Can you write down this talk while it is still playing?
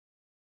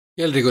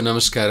Eldrigu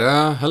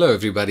Namaskara. Hello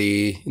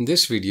everybody. In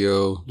this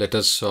video, let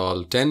us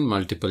solve 10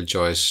 multiple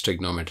choice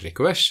trigonometry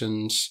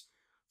questions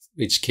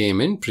which came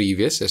in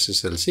previous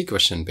SSLC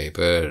question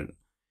paper.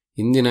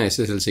 Indina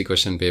SSLC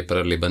question paper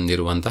alli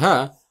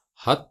bandiruvantaha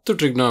 10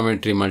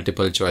 trigonometry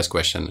multiple choice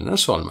question anna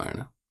solve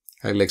madana.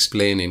 I will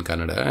explain in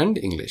Kannada and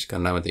English.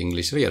 Kannada and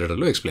English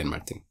ಎರಡರಲ್ಲೂ explain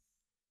ಮಾಡ್ತೀನಿ.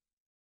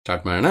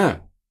 Start ಮಾಡೋಣ.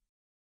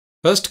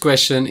 First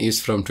question is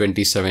from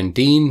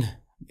 2017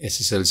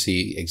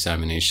 SSLC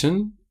examination.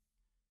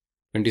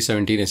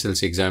 2017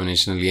 SSLC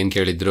examination alli ಏನು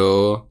ಕೇಳಿದ್ರು?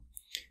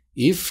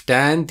 If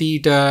tan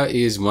theta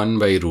is 1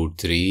 by root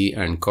 3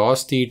 and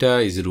cos theta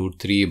is root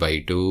 3 by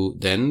 2,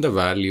 then the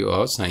value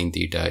of sin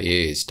theta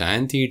is.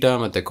 Tan theta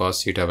ಮತ್ತೆ cos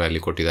theta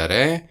value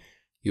ಕೊಟ್ಟಿದ್ದಾರೆ.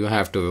 You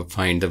have to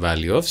find the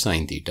value of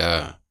sin theta.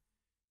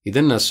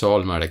 ಇದನ್ನ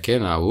solve ಮಾಡಕ್ಕೆ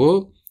ನಾವು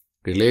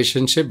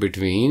relationship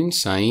between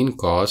sin,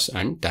 cos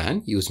and tan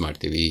use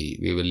ಮಾಡ್ತೀವಿ.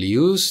 We will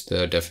use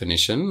the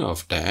definition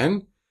of tan,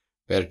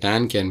 where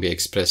tan can be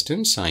expressed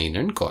in sin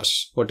and cos.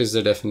 What is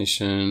the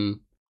definition?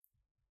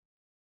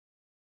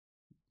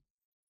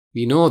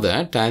 We know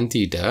that tan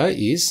theta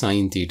is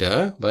sin theta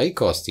by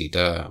cos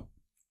theta.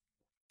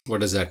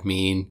 What does that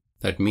mean?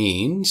 That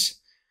means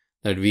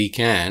that we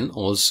can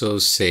also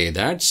say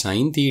that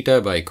sin theta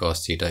by cos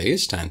theta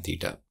is tan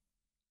theta.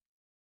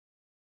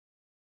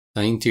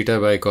 Sin theta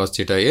by cos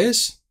theta is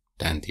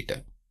tan theta.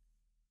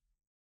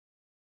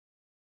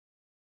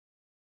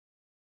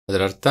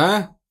 Adarartha,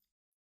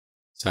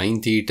 sin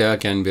theta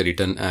can be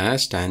written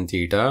as tan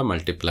theta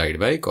multiplied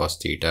by cos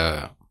theta.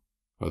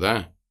 ಹೌದಾ?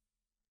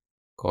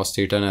 Cos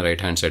theta na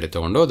right hand side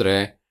ತಗೊಂಡೋದ್ರೆ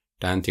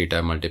tan theta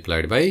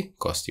multiplied by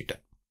cos theta.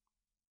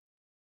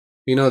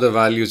 We know the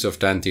values of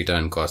tan theta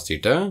and cos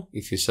theta.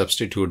 If you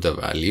substitute the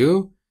value,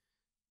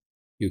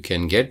 you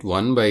can get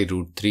 1 by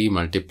root 3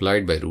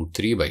 multiplied by root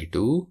 3 by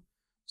 2.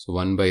 So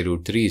 1 by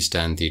root 3 is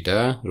tan theta,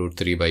 root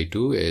 3 by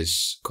 2 is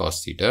cos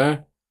theta.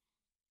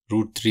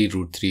 Root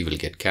 3 will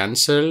get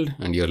cancelled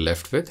and you're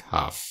left with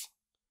half.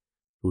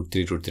 Root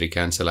 3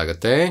 cancel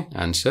agate,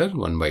 answer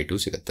 1 by 2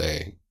 sigate.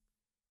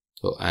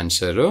 So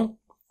answer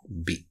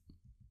B.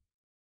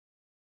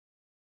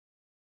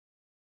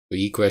 So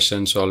ee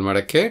question solve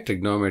madakke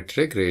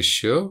trigonometric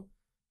ratio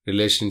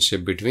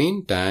relationship between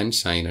tan,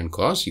 sin and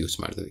cos use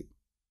madidvi.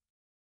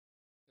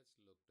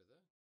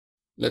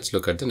 Let's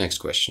look at the next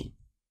question.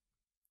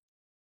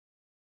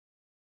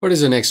 What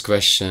is the next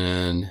question?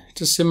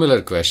 It's a similar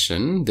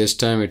question. This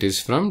time it is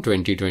from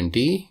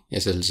 2020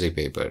 SSLC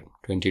paper.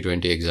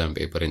 2020 exam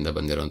paper in the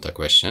bandiranta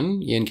question.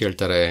 Yen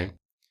keltare?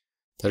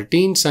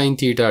 13 sin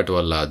theta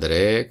 12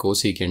 adare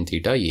cosecant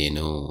theta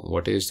yenu.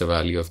 What is the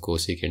value of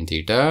cosecant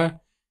theta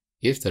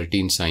if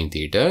 13 sin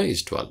theta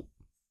is 12?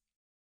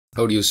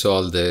 How do you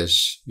solve this?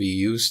 We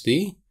use the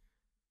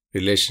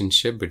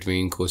relationship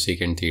between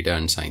cosecant theta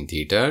and sin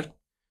theta,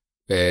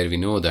 where we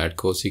know that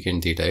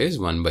cosecant theta is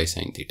 1 by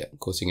sin theta.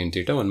 Cosecant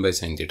theta 1 by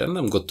sin theta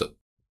ನಮಗೆ ಗೊತ್ತು.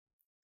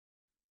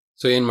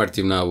 So ಏನು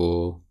ಮಾಡ್ತೀವಿ ನಾವು?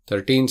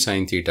 13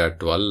 sin theta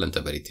 12 ಅಂತ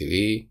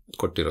ಬರಿತೀವಿ.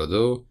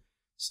 ಕೊಟ್ಟಿರೋದು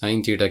sin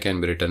theta can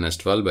be written as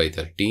 12 by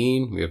 13.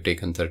 We have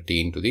taken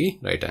 13 to the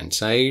right hand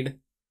side.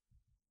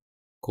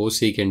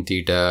 Cosecant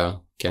theta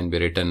can be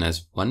written as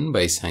 1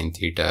 by sin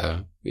theta,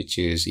 which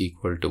is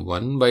equal to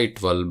 1 by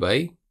 12 by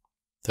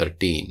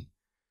 13.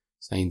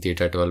 Sin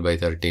theta 12 by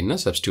 13 na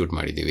substitute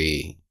ಮಾಡಿದೀವಿ,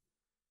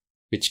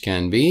 which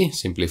can be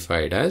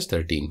simplified as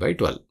 13 by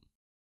 12.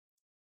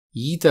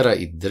 ಈ ತರ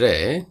ಇದ್ರೆ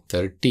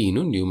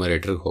 13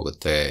 numerator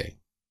ಹೋಗುತ್ತೆ.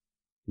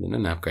 ಇದನ್ನ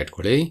ಜ್ಞಾಪಕ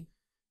ಇಟ್ಕೊಳ್ಳಿ.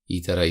 ಈ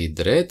ತರ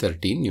ಇದ್ರೆ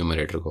 13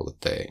 ನ್ಯೂಮರೇಟರ್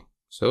ಹೋಗುತ್ತೆ.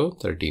 ಸೊ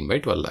 13 by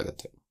 12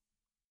 ಆಗುತ್ತೆ.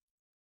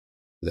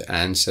 The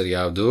answer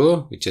ಯಾವುದು?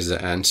 Which is the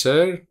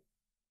answer?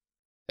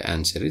 The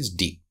answer is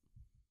D.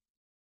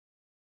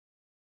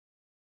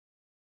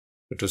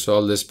 So to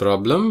solve this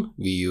problem,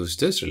 we use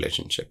this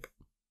relationship.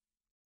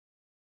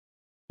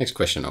 Next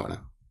question ಹೋಗೋಣ.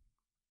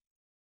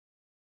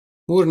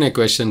 ಮೂರನೇ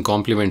question,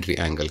 complementary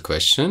angle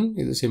question.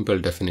 Is a simple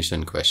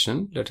definition question.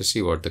 Let us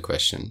see what the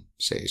question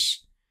says.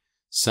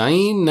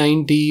 Sin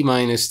 90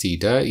 minus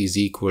theta is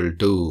equal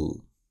to.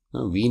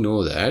 Now we know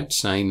that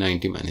sin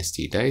 90 minus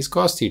theta is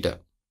cos theta,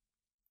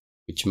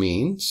 which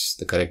means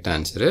the correct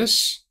answer is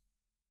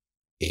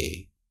A.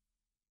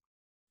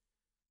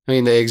 Now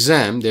in the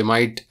exam, they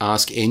might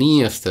ask any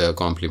of the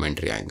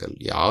complementary angle.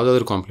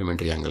 ಯಾವುದಾದ್ರೂ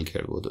complementary angle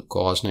ಕೇಳ್ಬೋದು.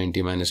 Cos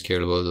 90 minus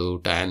ಕೇಳ್ಬೋದು,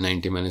 tan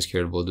 90 minus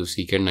ಕೇಳ್ಬೋದು,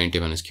 secant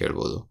 90 minus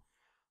ಕೇಳ್ಬೋದು.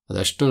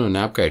 ಅದಷ್ಟು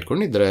ಜ್ಞಾಪಕ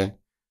ಇಟ್ಕೊಂಡಿದ್ರೆ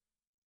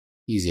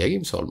ಈಸಿಯಾಗಿ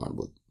solve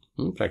ಮಾಡ್ಬೋದು.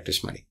 Practice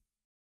ಮಾಡಿ.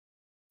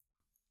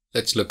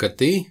 Let's look at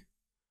the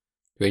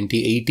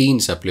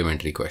 2018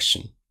 supplementary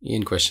question.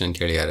 ಏನು ಕ್ವೆಶ್ಚನ್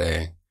ಕೇಳಿದ್ದಾರೆ?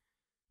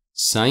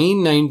 sin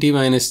 90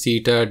 minus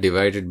theta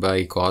divided by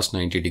cos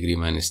 90 degree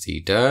minus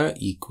theta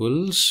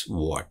equals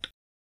what?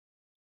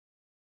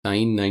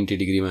 Sin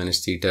 90 degree minus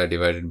theta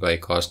divided by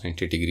cos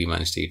 90 degree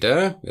minus theta,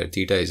 where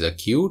theta is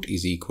acute,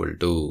 is equal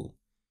to.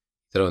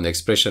 ಈ ಥರ ಒಂದು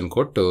expression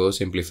ಕೊಟ್ಟು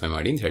simplify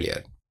ಮಾಡಿ ಅಂತ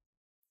ಹೇಳ್ಯಾರ.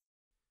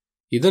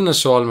 ಇದನ್ನು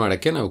solve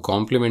ಮಾಡೋಕ್ಕೆ ನಾವು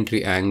ಕಾಂಪ್ಲಿಮೆಂಟ್ರಿ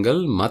ಆ್ಯಂಗಲ್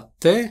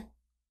ಮತ್ತು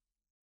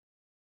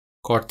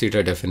cot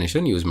theta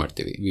definition ಯೂಸ್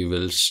ಮಾಡ್ತೀವಿ. We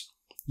will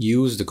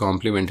use the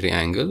complementary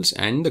angles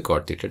and the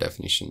cot theta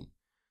definition.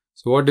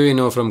 So what do we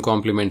know from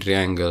complementary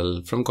angle?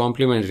 From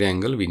complementary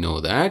angle, we know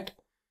that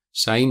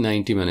sin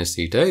 90 minus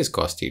theta is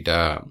cos theta.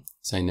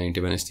 Sin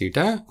 90 minus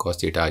theta, cos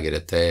theta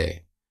ಆಗಿರುತ್ತೆ.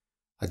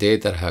 ಅದೇ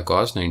ತರಹ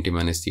cos 90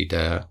 minus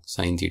theta,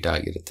 sin theta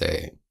ಆಗಿರುತ್ತೆ.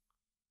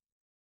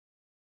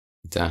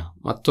 ಆಯ್ತಾ?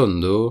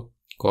 ಮತ್ತೊಂದು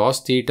cos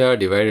theta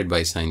divided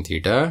by sin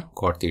theta,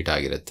 cot theta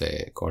ಆಗಿರುತ್ತೆ.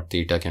 Cot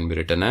theta can be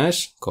written as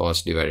cos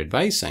divided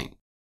by sin.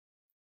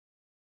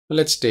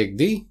 Let's take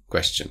the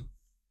question.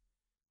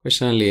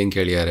 Question ಅಲ್ಲಿ ಏನು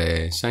ಕೇಳಿದ್ದಾರೆ?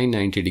 sin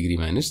 90 degree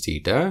minus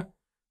theta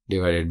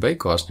divided by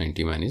cos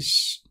 90 minus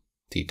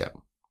theta.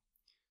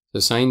 So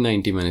sin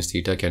 90 minus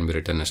theta can be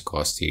written as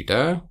cos theta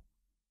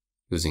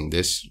using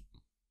this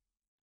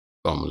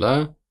formula.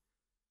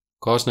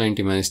 Cos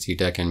 90 minus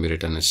theta can be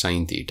written as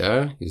sin theta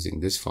using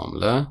this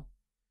formula.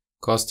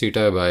 Cos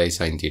theta by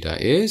sin theta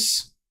is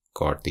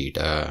cot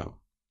theta.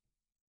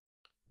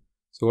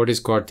 So what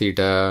is cot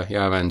theta? You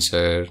have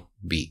answer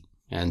B.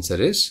 Answer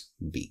is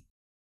B.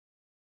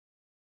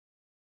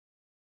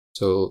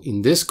 So in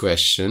this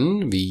question,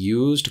 we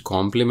used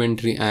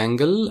complementary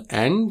angle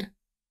and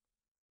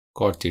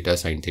cot theta,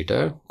 sin theta,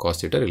 cos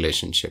theta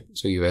relationship.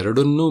 So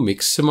ಇವೆರಡನ್ನು mix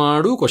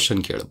ಮಾಡು question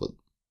ಕೇಳಬಹುದು.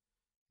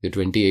 The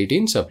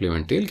 2018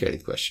 supplementary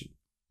ಕೇಳಿದ question.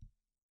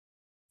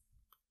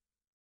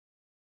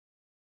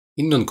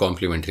 ಇನ್ನೊಂದು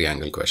complementary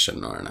angle question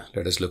ನೋಡೋಣ.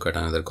 Let us look at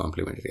another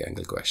complementary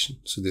angle question.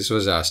 So this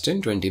was asked in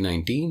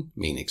 2019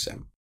 main exam.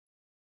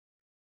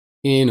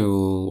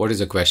 What is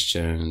the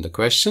question? The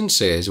question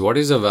says, what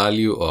is the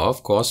value of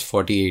cos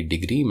 48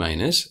 degree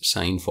minus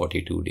sin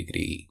 42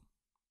 degree?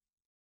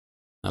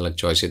 Like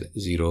choice is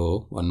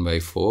 0, 1 by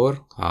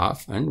 4, half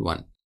and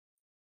 1.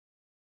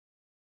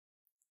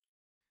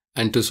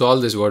 And to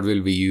solve this, what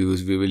will we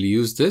use? We will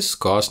use this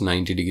cos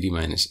 90 degree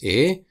minus A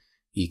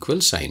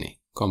equals sin A,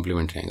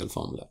 complementary angle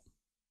formula.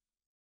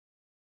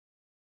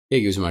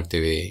 ಹೇಗೆ use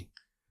ಮಾಡ್ತೀವಿ?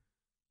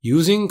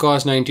 Using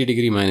cos 90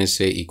 degree minus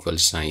A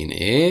equals sin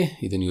A,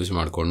 ಇದನ್ನು use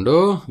ಮಾಡಿಕೊಂಡು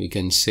we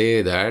can say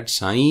that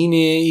sin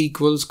A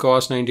equals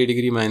cos 90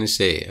 degree minus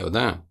A.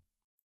 ಹೌದಾ?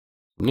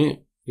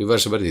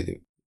 Reverse ಬರ್ದಿದ್ದೀವಿ.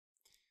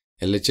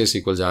 LHS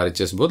equals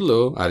RHS ಬದಲು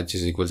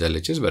RHS equals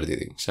LHS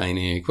ಬರ್ದಿದ್ದೀವಿ. Sin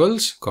A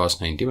equals cos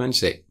 90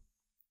 minus A.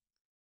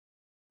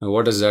 Now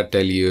what does that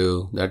tell you?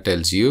 That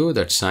tells you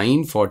that sin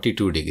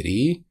 42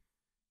 degree,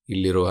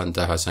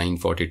 ಇಲ್ಲಿರುವಂತಹ sin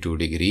 42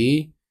 degree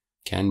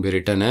can be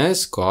written as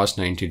cos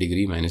 90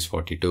 degree minus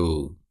 42.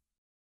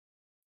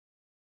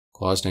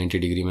 Cos 90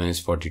 degree minus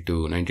 42.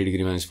 90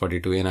 degree minus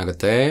 42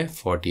 ಏನಾಗುತ್ತೆ?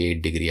 48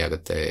 degree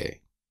ಆಗುತ್ತೆ.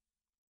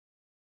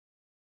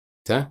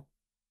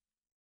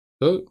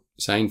 So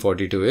sin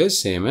 42 is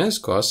same as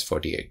cos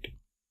 48.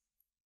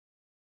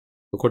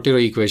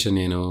 ಕೊಟ್ಟಿರೋ equation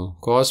ಏನು?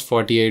 Cos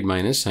 48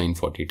 minus sin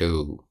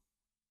 42.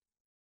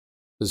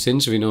 So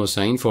since we know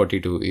sin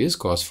 42 is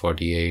cos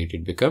 48,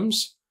 it becomes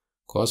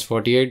cos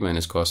 48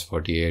 minus cos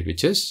 48,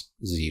 which is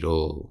 0.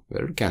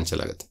 ಎರಡು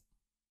cancel ಆಗುತ್ತೆ.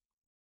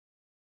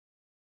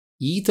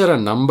 ಈ ಥರ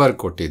number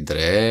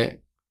ಕೊಟ್ಟಿದ್ರೆ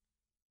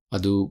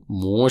ಅದು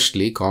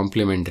ಮೋಸ್ಟ್ಲಿ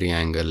ಕಾಂಪ್ಲಿಮೆಂಟ್ರಿ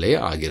ಆ್ಯಂಗಲ್ಲೇ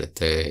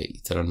ಆಗಿರುತ್ತೆ. ಈ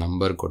ಥರ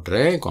ನಂಬರ್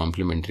ಕೊಟ್ಟರೆ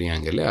ಕಾಂಪ್ಲಿಮೆಂಟ್ರಿ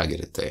ಆ್ಯಂಗಲ್ಲೇ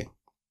ಆಗಿರುತ್ತೆ.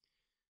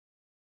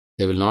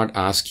 They will not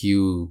ask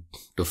you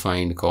to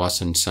find cos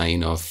and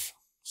sin of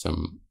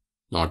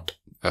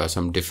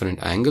some different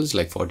angles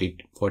like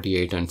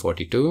 48 and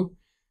 42.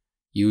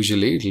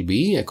 Usually it will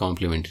be a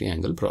complementary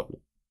angle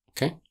problem.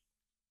 Okay.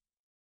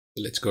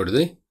 Let's go to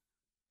the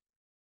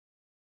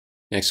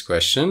next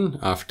question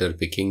after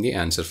picking the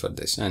answer for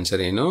this. Answer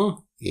A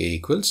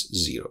equals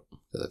 0.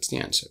 So that's the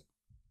answer.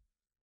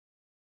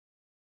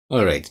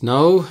 Alright,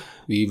 now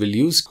we will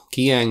use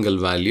key angle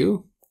value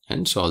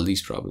and solve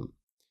this problem.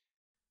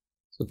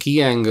 So key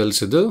angles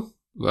the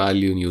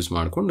value use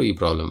ಮಾಡಿಕೊಂಡು ಈ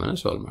problem ಅನ್ನು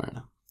solve ಮಾಡೋಣ.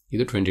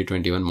 ಇದು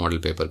 2021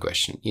 model paper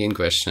question. ಏನು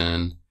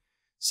question?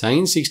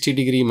 sin 60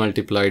 degree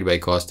multiplied by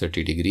cos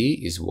 30 degree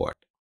is what?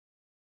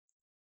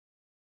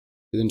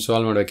 ಇದನ್ನು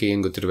solve ಮಾಡೋಕ್ಕೆ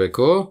ಏನು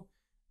ಗೊತ್ತಿರಬೇಕು?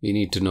 We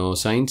need to know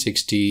sin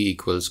 60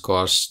 equals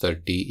cos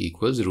 30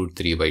 equals root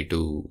 3 by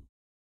 2.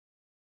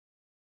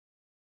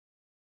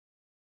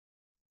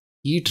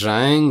 ಈ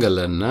ಟ್ರಯಾಂಗಲ್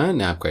ಅನ್ನು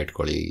ಜ್ಞಾಪಕ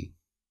ಇಟ್ಕೊಳ್ಳಿ.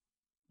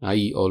 I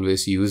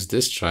always use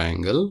this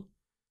triangle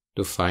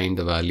to find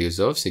the values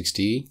of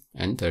 60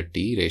 and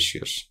 30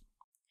 ratios.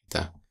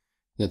 ಆಯ್ತಾ?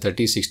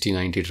 30 60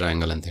 90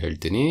 triangle ಅಂತ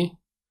ಹೇಳ್ತೀನಿ.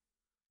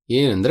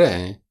 ಏನಂದರೆ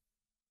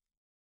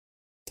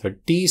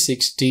 30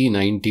 60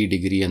 90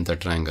 ಡಿಗ್ರಿ ಅಂತ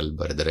ಟ್ರಯಾಂಗಲ್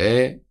ಬರೆದ್ರೆ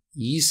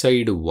ಈ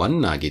ಸೈಡ್ 1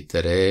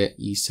 ಆಗಿದ್ದರೆ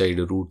ಈ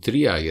ಸೈಡ್ ರೂಟ್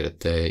 3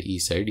 ಆಗಿರುತ್ತೆ, ಈ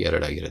ಸೈಡ್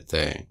 2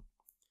 ಆಗಿರುತ್ತೆ.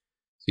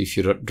 So if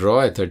you draw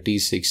a 30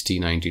 60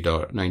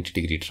 90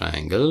 degree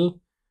triangle,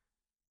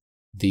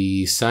 the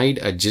side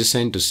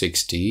adjacent to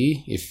 60,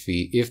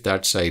 if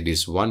that side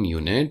is 1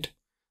 unit,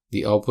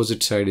 the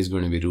opposite side is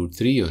going to be root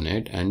 3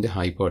 unit and the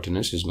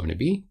hypotenuse is going to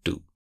be 2.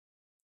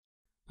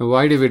 Now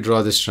why do we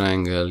draw this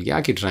triangle?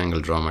 ಯಾಕೆ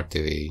triangle draw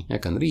ಮಾಡ್ತೀವಿ?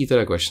 ಯಾಕಂದ್ರೆ ಈ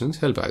ತರ questions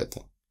help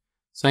ಆಗುತ್ತೆ.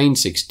 Sin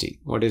 60.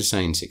 What is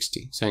sin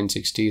 60? Sin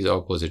 60 is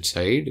opposite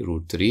side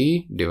root 3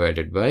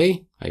 divided by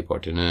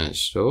hypotenuse.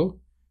 So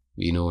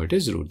we know it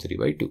is root 3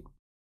 by 2.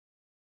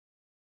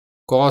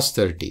 Cos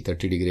 30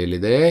 degree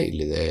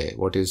ಇಲ್ಲಿದೆ.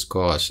 What is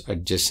cos?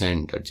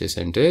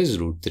 Adjacent is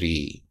root 3.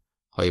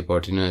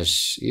 hypotenuse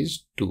is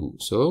 2.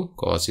 So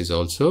cos is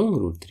also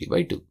root 3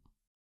 by 2.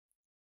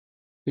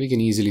 We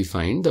can easily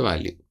find the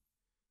value.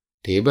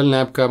 Table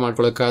napka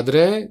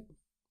ಮಾಡ್ಕೊಳ್ಳೋಕ್ಕಾದ್ರೆ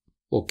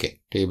okay,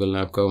 table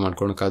ನ್ಯಾಪ್ಕ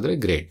ಮಾಡ್ಕೊಳ್ಳೋಕ್ಕಾದ್ರೆ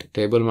great.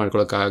 Table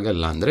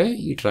ಮಾಡ್ಕೊಳ್ಳೋಕ್ಕಾಗಲ್ಲ ಅಂದರೆ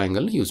ಈ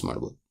triangle use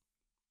ಮಾಡ್ಬೋದು.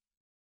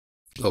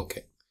 Okay,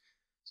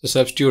 so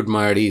substitute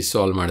ಮಾಡಿ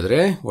solve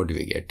ಮಾಡಿದ್ರೆ what do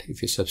we get? If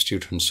you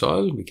substitute and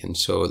solve, we can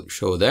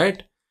show that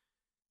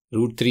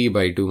root 3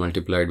 by 2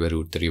 multiplied by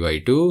root 3 by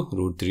 2,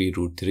 root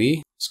 3,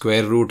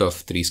 square root of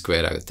 3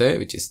 square ಆಗುತ್ತೆ,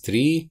 which is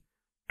 3.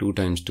 2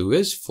 times 2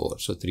 is 4.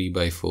 So 3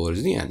 by 4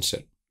 is the answer.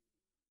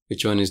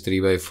 Which one is 3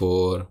 by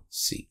 4?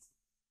 C.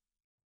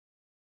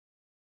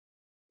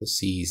 So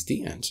C is the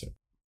answer.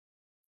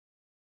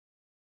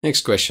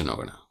 Next question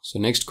ಹೋಗೋಣ. So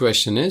next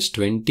question is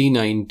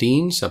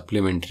 2019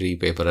 supplementary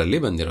paper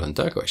ಅಲ್ಲಿ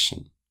ಬಂದಿರುವಂತಹ question.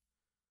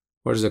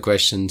 What does the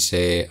question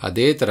say?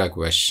 ಅದೇ ತರ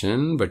question,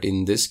 but in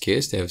this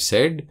case they have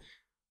said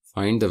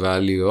find the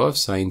value of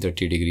sin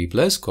 30 degree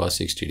plus cos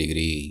 60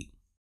 degree.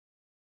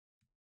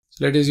 So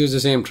let us use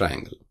the same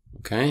triangle.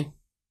 Okay.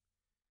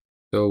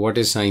 So what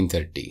is sin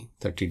 30?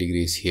 30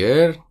 degrees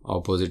here.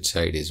 Opposite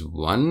side is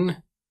 1.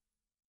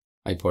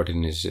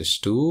 Hypotenuse is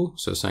 2.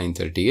 So sin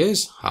 30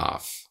 is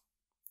half.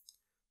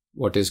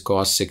 What is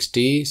cos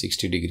 60?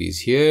 60 degrees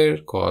here.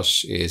 Cos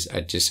is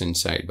adjacent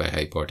side by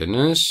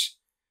hypotenuse.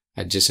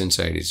 Adjacent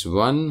side is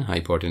 1.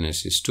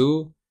 Hypotenuse is 2.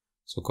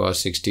 So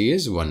cos 60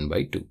 is 1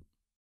 by 2.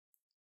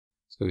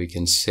 So we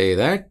can say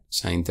that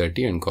sin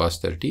 30 and cos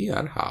 30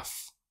 are half.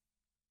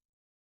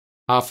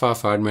 Half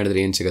add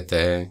ಮಾಡಿದ್ರೆ ಏನು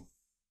ಸಿಗುತ್ತೆ?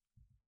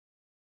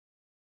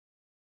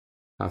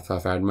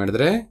 half add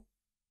ಮಾಡಿದ್ರೆ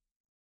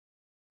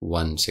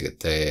 1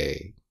 ಸಿಗುತ್ತೆ.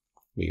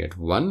 We get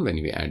 1 when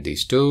we add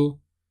these two,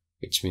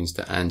 which means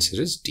the answer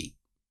is D.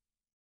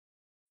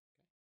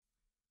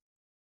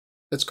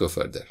 Let's go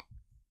further.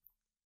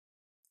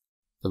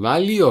 The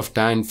value of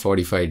tan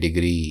 45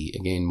 degree,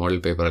 again model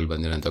paper al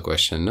bandiranta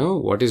question. No,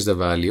 what is the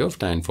value of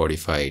tan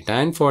 45?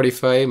 Tan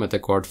 45 ಮತ್ತೆ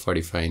cot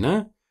 45 na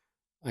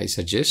I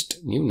suggest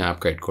ನೀವು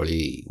ಜ್ಞಾಪಕ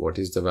ಇಟ್ಕೊಳ್ಳಿ. What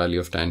is the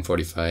value of tan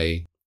 45?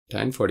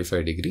 Tan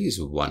 45 degree is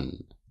 1.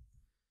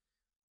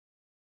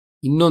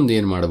 ಇನ್ನೊಂದು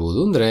ಏನು ಮಾಡಬಹುದು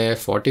ಅಂದ್ರೆ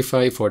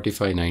 45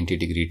 45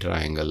 90 degree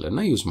triangle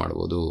ಅನ್ನು use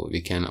ಮಾಡಬಹುದು.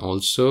 We can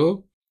also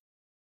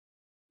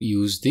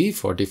use the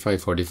 45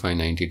 45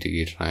 90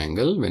 degree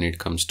triangle when it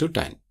comes to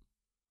tan.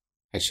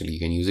 Actually,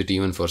 you can use it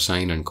even for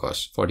sin and cos.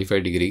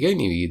 45 degree ಗೆ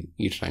ನೀವು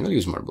ಈ triangle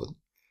use ಮಾಡ್ಬೋದು.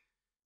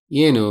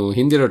 ಏನು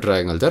ಹಿಂದಿರೋ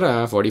ಟ್ರಯಾಂಗಲ್ ತರ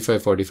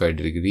 45 45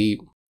 ಡಿಗ್ರಿ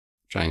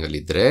ಟ್ರಯಾಂಗಲ್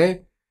ಇದ್ರೆ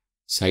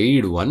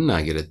side 1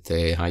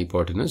 ಆಗಿರುತ್ತೆ,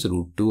 ಹೈಪೋಟೆನಸ್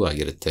ರೂಟ್ 2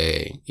 ಆಗಿರುತ್ತೆ.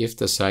 If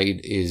the side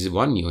is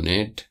 1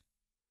 unit,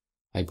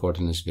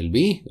 hypotenuse will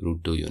be root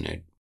 2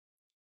 unit.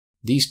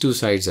 These two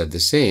sides are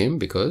the same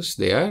because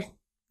the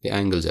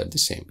angles are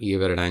the same.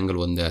 ಇವೆರಡು angle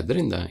ಒಂದೇ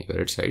ಆದ್ದರಿಂದ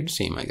ಇವೆರಡು side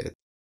same ಆಗಿರುತ್ತೆ.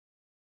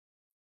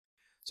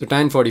 So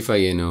tan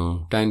 45 ಏನು?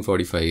 Tan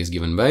 45 is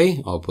given by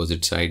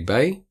opposite side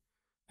by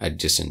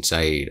adjacent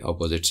side.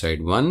 Opposite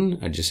side 1,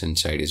 adjacent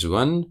side is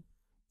 1.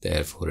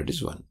 Therefore it is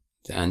 1.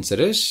 The answer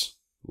is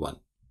 1.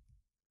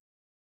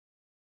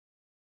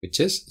 Which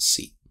is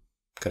C.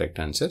 Correct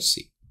answer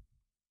C.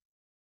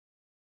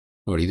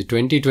 ನೋಡಿ, ಇದು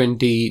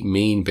 2020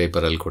 main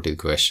paper ಅಲ್ಲಿ ಕೊಟ್ಟಿದ್ದ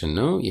question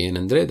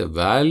ಏನಂದ್ರೆ the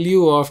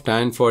value of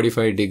tan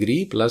 45 degree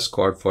plus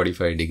cot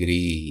 45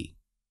 degree.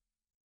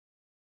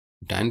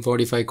 tan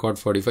 45 cot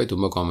 45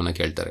 ತುಂಬಾ common ಆಗಿ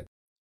ಕೇಳ್ತಾರೆ.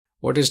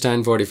 What is tan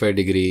 45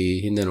 degree?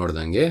 ಹಿಂದೆ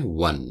ನೋಡ್ದಂಗೆ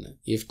 1.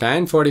 If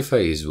tan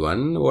 45 is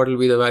 1, what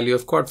will be the value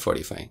of cot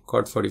 45?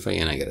 cot 45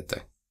 ಏನಾಗಿರುತ್ತೆ?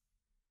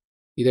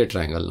 ಇದೇ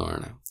ಟ್ರಯಾಂಗಲ್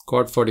ನೋಡೋಣ.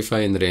 cot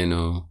 45 ಅಂದ್ರೆ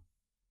ಏನು?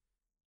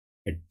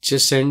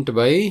 adjacent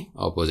by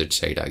opposite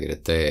side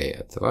ಆಗಿರುತ್ತೆ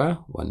ಅಥವಾ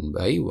 1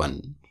 by 1.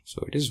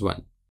 So it is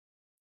 1.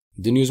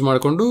 ಇದನ್ನು ಯೂಸ್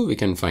ಮಾಡಿಕೊಂಡು we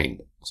can find.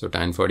 So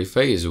tan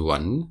 45 is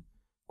 1.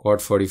 cot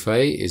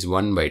 45 is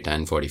 1 by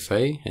tan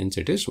 45. Hence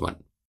it is 1.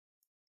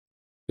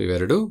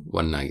 ಇವೆರಡು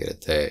 1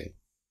 ಆಗಿರುತ್ತೆ.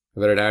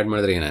 ಇವೆರಡು ಆಡ್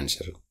ಮಾಡಿದ್ರೆ ಏನು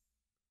answer?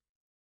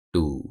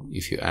 2.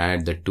 If you add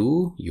the 2,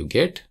 you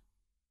get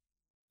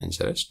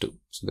answer as 2.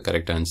 So the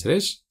correct answer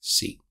is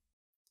C.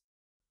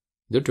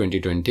 ಇದು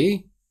 2020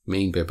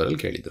 main paper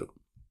ಅಲ್ಲಿ ಕೇಳಿದ್ರು.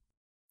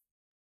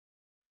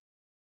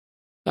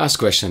 Last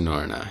question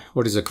ನೋಡೋಣ.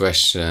 What is the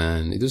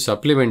question? ಇದು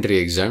ಸಪ್ಲಿಮೆಂಟರಿ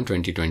ಎಕ್ಸಾಮ್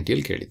 2020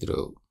 ಅಲ್ಲಿ ಕೇಳಿದ್ರು.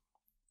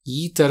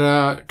 ಈ ಥರ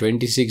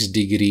 26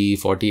 ಡಿಗ್ರಿ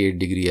 48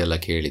 ಡಿಗ್ರಿ ಎಲ್ಲ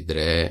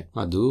ಕೇಳಿದರೆ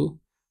ಅದು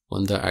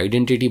ಒಂದು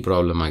ಐಡೆಂಟಿಟಿ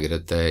ಪ್ರಾಬ್ಲಮ್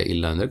ಆಗಿರುತ್ತೆ,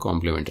 ಇಲ್ಲಾಂದರೆ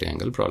ಕಾಂಪ್ಲಿಮೆಂಟರಿ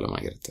ಆ್ಯಂಗಲ್ ಪ್ರಾಬ್ಲಮ್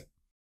ಆಗಿರುತ್ತೆ.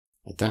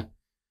 ಆಯಿತಾ?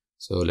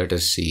 So let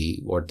us see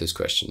what this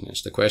question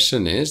is. The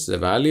question is the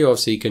value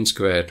of secant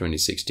square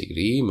 26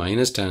 degree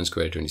minus tan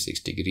square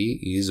 26 degree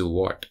is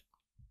what?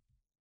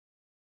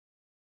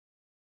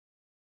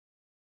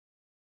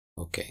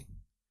 Okay,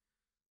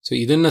 so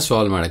ಇದನ್ನು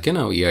solve ಮಾಡೋಕ್ಕೆ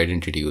ನಾವು ಈ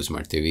identity use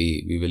ಮಾಡ್ತೀವಿ.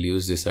 We will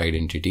use this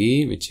identity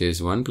which is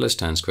 1 +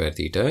 tan square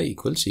theta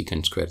equal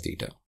secant square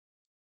theta.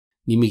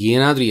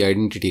 ನಿಮಗೇನಾದರೂ ಈ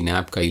identity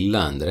ಜ್ಞಾಪಕ ಇಲ್ಲ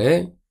ಅಂದರೆ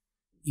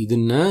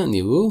ಇದನ್ನು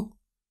ನೀವು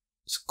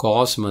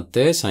ಕಾಸ್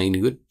ಮತ್ತು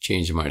ಸೈನ್ಗೂ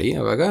ಚೇಂಜ್ ಮಾಡಿ,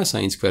 ಆವಾಗ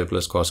sine square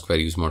plus cos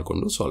square use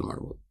ಮಾಡಿಕೊಂಡು ಸಾಲ್ವ್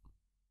ಮಾಡ್ಬೋದು.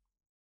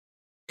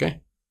 Okay,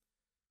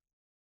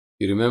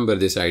 you remember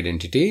this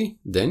identity,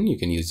 then you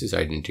can use this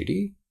identity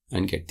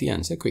and get the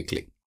answer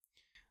quickly.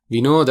 We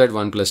know that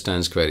 1 + tan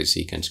square is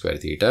secant square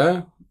theta.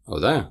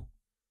 ಹೌದಾ?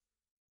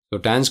 So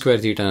tan square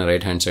theta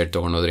right hand side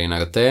ತಗೊಂಡೋದ್ರೆ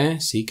ಏನಾಗುತ್ತೆ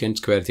secant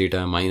square theta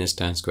minus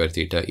tan square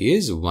theta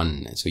is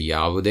 1. So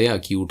ಯಾವುದೇ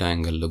acute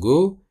angle-ಗೂ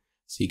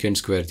secant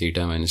square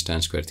theta minus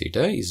tan square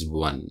theta is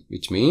 1,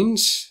 which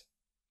means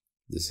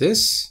this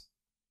is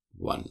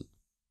 1.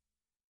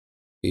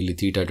 ಇಲ್ಲಿ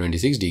theta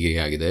 26 degree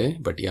ಆಗಿದೆ,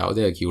 but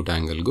ಯಾವುದೇ acute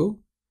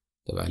angle-ಗೂ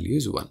the value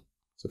is 1.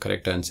 So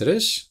correct answer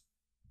is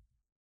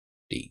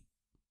D.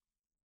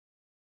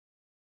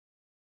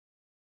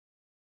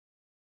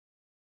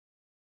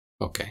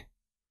 Okay.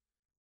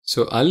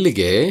 So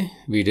allige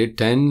we did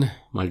 10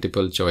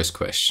 multiple choice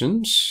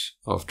questions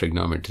of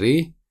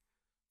trigonometry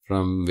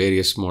from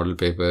various model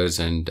papers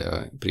and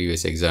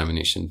previous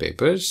examination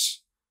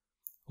papers.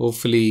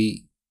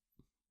 Hopefully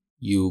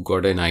you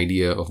got an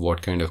idea of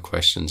what kind of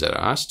questions are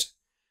asked.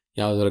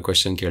 Yavadara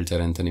question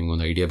keltare anta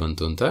nimgondu idea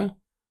bantu anta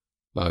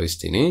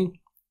bhavistini.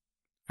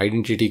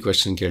 Identity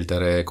question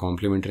keltare,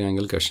 complementary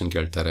angle question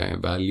keltare,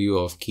 value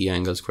of key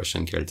angles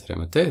question keltare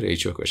matte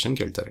ratio question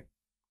keltare.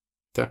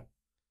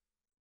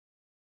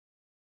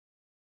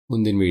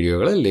 ಮುಂದಿನ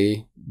ವಿಡಿಯೋಗಳಲ್ಲಿ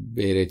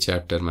ಬೇರೆ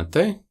chapter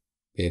ಮತ್ತೆ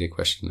ಬೇರೆ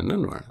question ಅನ್ನು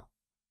ನೋಡೋಣ.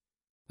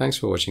 Thanks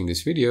for watching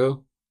this video.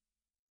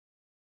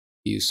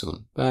 See you soon.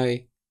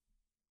 Bye.